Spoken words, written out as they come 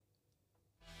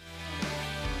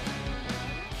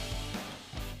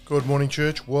Good morning,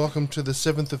 church. Welcome to the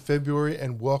 7th of February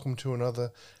and welcome to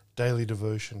another daily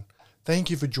devotion. Thank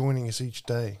you for joining us each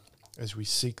day as we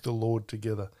seek the Lord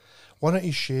together. Why don't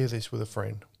you share this with a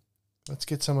friend? Let's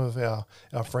get some of our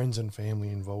friends and family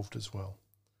involved as well.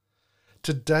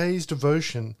 Today's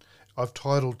devotion I've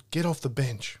titled, Get Off the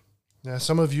Bench. Now,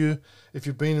 some of you, if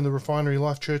you've been in the Refinery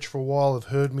Life Church for a while, have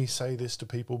heard me say this to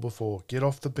people before. Get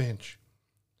off the bench.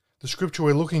 The scripture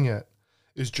we're looking at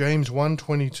is James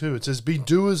 1:22. It says, be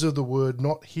doers of the word,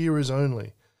 not hearers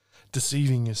only,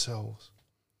 deceiving yourselves.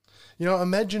 You know,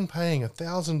 imagine paying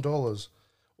 $1,000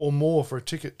 or more for a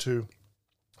ticket to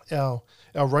our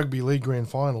rugby league grand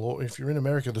final, or if you're in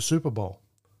America, the Super Bowl.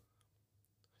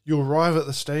 You arrive at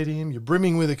the stadium, you're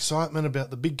brimming with excitement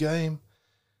about the big game.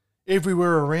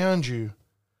 Everywhere around you,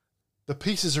 the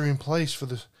pieces are in place for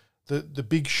the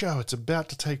big show. It's about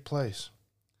to take place.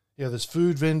 Yeah, there's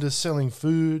food vendors selling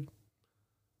food.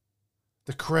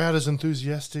 The crowd is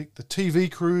enthusiastic. The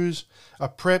TV crews are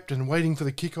prepped and waiting for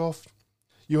the kickoff.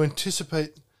 You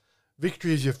anticipate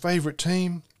victory as your favourite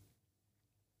team.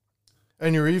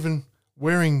 And you're even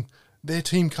wearing their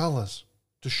team colours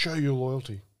to show your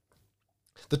loyalty.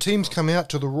 The teams come out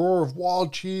to the roar of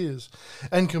wild cheers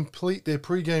and complete their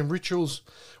pre-game rituals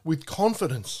with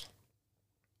confidence.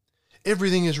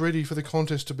 Everything is ready for the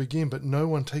contest to begin, but no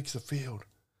one takes the field.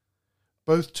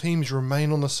 Both teams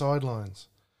remain on the sidelines.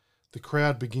 The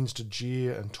crowd begins to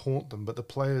jeer and taunt them, but the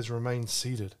players remain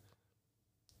seated.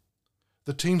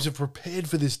 The teams have prepared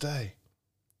for this day.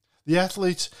 The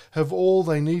athletes have all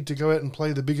they need to go out and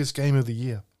play the biggest game of the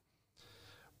year,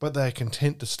 but they are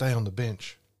content to stay on the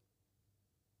bench.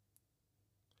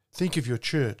 Think of your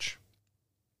church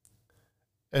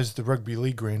as the rugby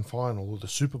league grand final or the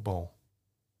Super Bowl.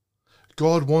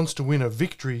 God wants to win a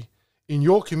victory in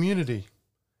your community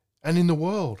and in the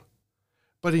world,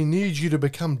 but he needs you to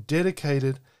become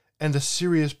dedicated and a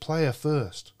serious player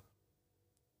first.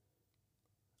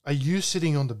 Are you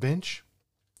sitting on the bench?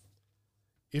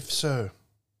 If so,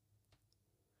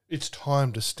 it's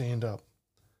time to stand up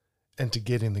and to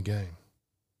get in the game.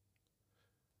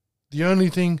 The only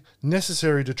thing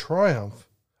necessary to triumph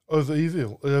over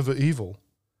evil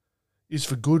is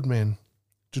for good men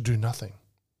to do nothing.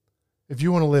 If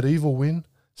you want to let evil win,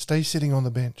 stay sitting on the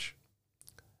bench.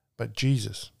 But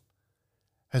Jesus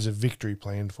has a victory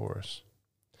planned for us.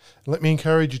 Let me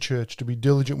encourage you, church, to be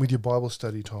diligent with your Bible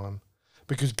study time,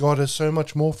 because God has so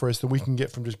much more for us than we can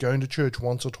get from just going to church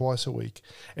once or twice a week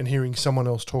and hearing someone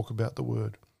else talk about the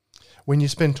Word. When you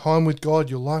spend time with God,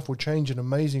 your life will change in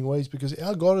amazing ways, because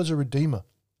our God is a redeemer.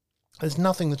 There's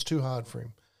nothing that's too hard for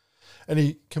him. And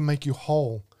he can make you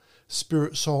whole,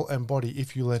 spirit, soul, and body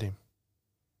if you let him.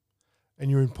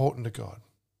 And you're important to God.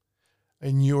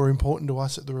 And you're important to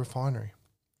us at the Refinery.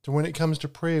 So when it comes to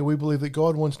prayer, we believe that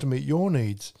God wants to meet your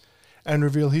needs and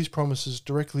reveal his promises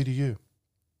directly to you.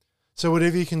 So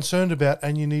whatever you're concerned about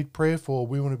and you need prayer for,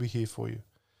 we want to be here for you.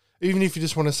 Even if you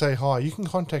just want to say hi, you can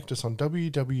contact us on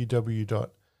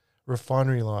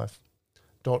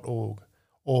www.refinerylife.org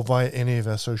or via any of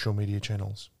our social media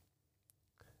channels.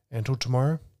 Until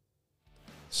tomorrow,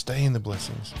 stay in the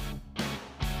blessings.